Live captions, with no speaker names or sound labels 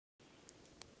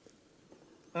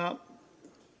The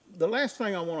last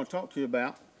thing I want to talk to you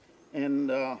about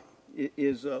and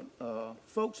is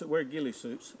folks that wear ghillie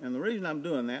suits. And the reason I'm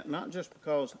doing that, not just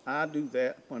because I do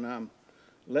that when I'm,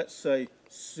 let's say,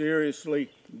 seriously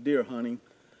deer hunting,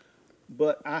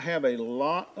 but I have a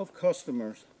lot of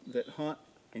customers that hunt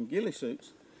in ghillie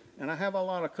suits, and I have a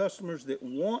lot of customers that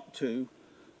want to,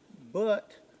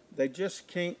 but they just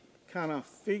can't kind of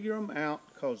figure them out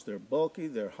because they're bulky,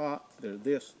 they're hot, they're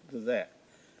this, they're that.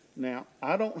 Now,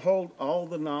 I don't hold all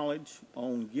the knowledge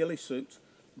on ghillie suits,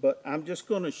 but I'm just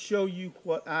going to show you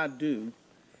what I do.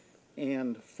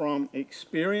 And from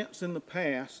experience in the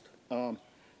past,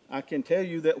 I can tell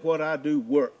you that what I do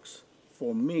works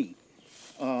for me.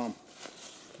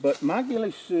 But my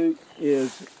ghillie suit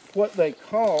is what they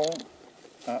call,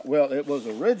 well, it was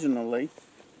originally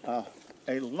a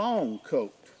long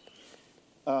coat.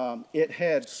 It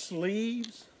had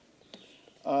sleeves,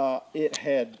 it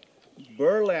had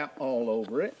burlap all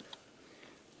over it.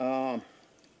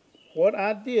 What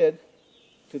I did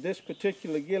to this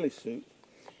particular ghillie suit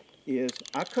is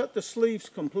I cut the sleeves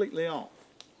completely off.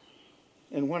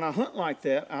 And when I hunt like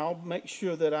that, I'll make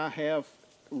sure that I have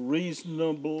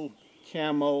reasonable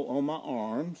camo on my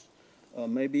arms,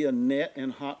 maybe a net in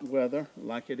hot weather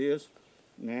like it is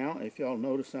now. If y'all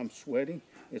notice I'm sweating,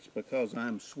 it's because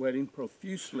I'm sweating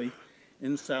profusely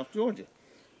in South Georgia.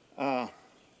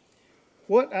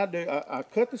 What I do, I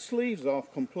cut the sleeves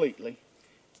off completely,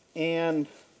 and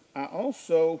I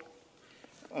also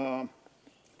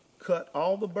cut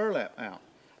all the burlap out.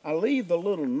 I leave the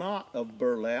little knot of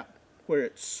burlap where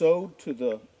it's sewed to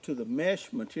the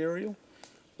mesh material,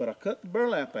 but I cut the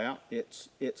burlap out. It's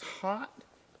hot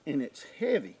and it's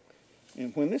heavy,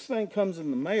 and when this thing comes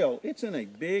in the mail, it's in a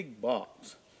big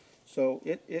box, so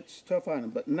it's tough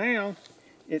item. But now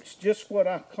it's just what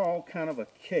I call kind of a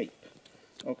cape.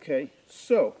 Okay,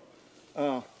 so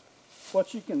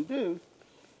what you can do,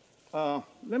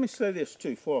 let me say this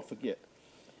too before I forget.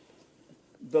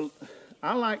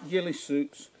 I like ghillie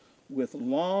suits with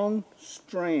long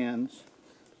strands,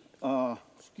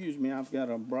 excuse me, I've got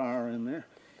a briar in there,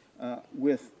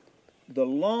 with the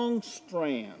long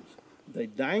strands. They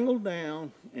dangle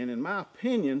down, and in my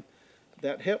opinion,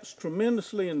 that helps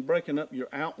tremendously in breaking up your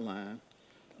outline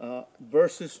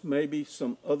versus maybe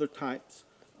some other types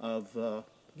of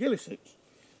ghillie suits.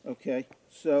 Okay,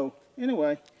 so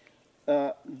anyway,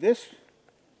 this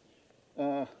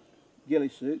ghillie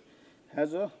suit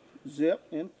has a zip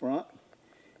in front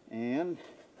and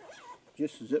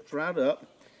just zips right up.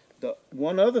 The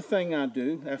one other thing I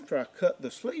do after I cut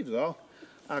the sleeves off,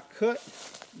 I cut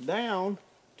down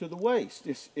to the waist.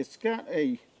 It's got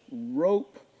a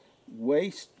rope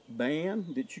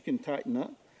waistband that you can tighten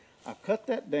up. I cut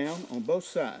that down on both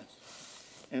sides,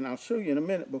 and I'll show you in a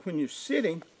minute. But when you're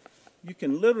sitting, you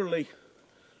can literally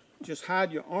just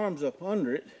hide your arms up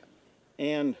under it,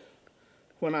 and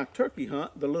when I turkey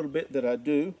hunt, the little bit that I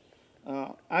do,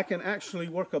 I can actually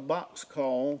work a box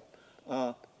call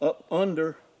up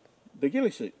under the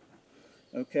ghillie suit.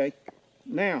 Okay,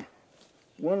 now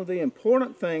one of the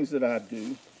important things that I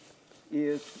do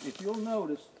is, if you'll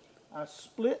notice, I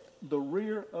split the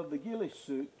rear of the ghillie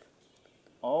suit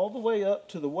all the way up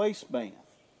to the waistband,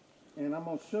 and I'm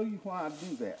going to show you why I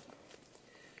do that.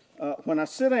 When I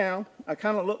sit down, I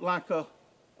kind of look like a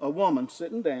woman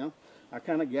sitting down. I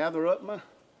kind of gather up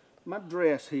my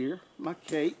dress here, my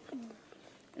cape,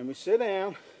 and we sit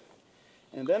down,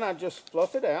 and then I just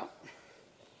fluff it out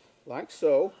like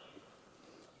so,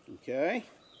 okay,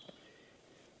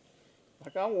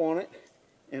 like I want it.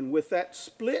 And with that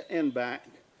split in back,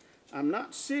 I'm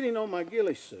not sitting on my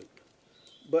ghillie suit,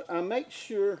 but I make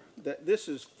sure that this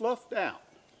is fluffed out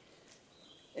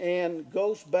and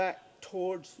goes back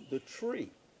towards the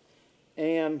tree.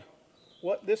 And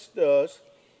what this does,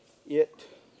 it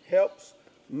helps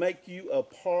make you a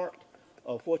part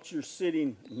of what you're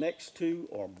sitting next to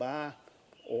or by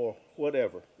or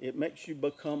whatever. It makes you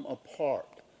become a part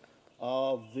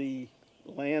of the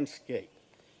landscape.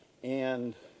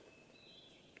 And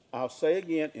I'll say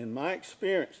again, in my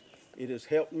experience, it has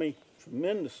helped me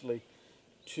tremendously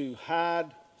to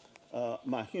hide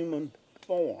my human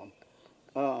form.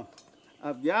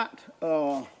 I've got,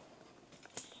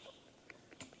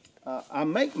 I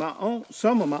make my own,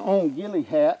 some of my own ghillie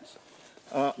hats.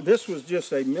 This was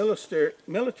just a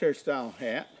military style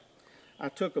hat. I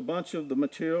took a bunch of the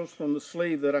materials from the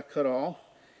sleeve that I cut off,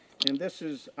 and this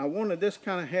is, I wanted this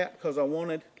kind of hat because I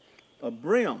wanted a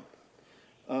brim.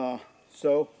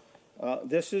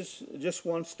 This is just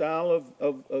one style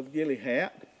of ghillie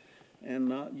hat,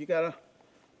 and you gotta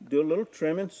do a little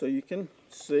trimming so you can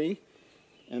see.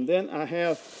 And then I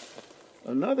have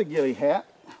another ghillie hat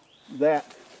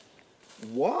that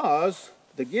was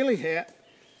the ghillie hat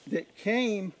that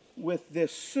came with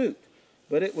this suit.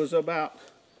 But it was about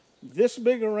this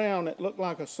big around. It looked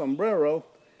like a sombrero,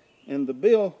 and the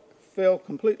bill fell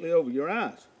completely over your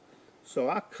eyes. So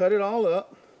I cut it all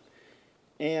up,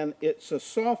 and it's a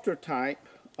softer type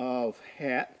of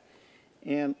hat.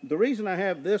 And the reason I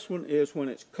have this one is when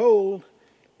it's cold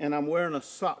and I'm wearing a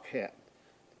sock hat,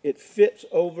 it fits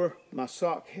over my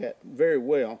sock hat very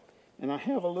well. And I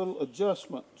have a little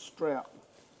adjustment strap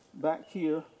back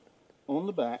here on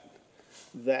the back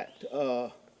that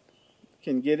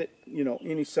can get it, you know,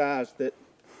 any size that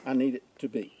I need it to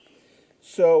be.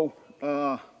 So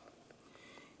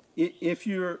if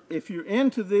you're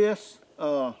into this,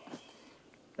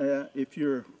 if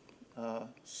you're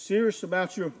serious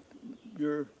about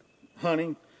your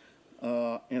hunting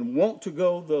and want to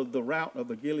go the route of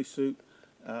a ghillie suit,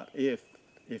 if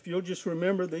you'll just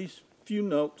remember these few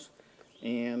notes,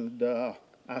 and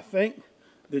I think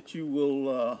that you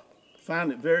will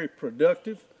find it very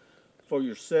productive for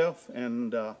yourself,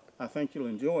 and I think you'll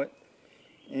enjoy it.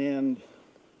 And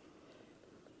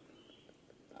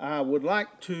I would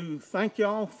like to thank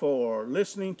y'all for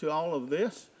listening to all of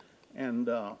this, and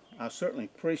I certainly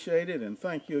appreciate it, and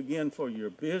thank you again for your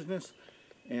business.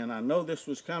 And I know this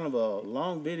was kind of a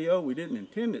long video. We didn't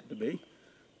intend it to be,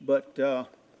 but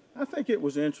I think it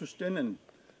was interesting, and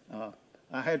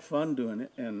I had fun doing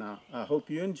it, and I hope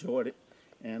you enjoyed it.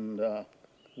 And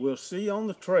we'll see you on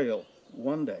the trail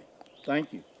one day.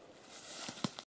 Thank you.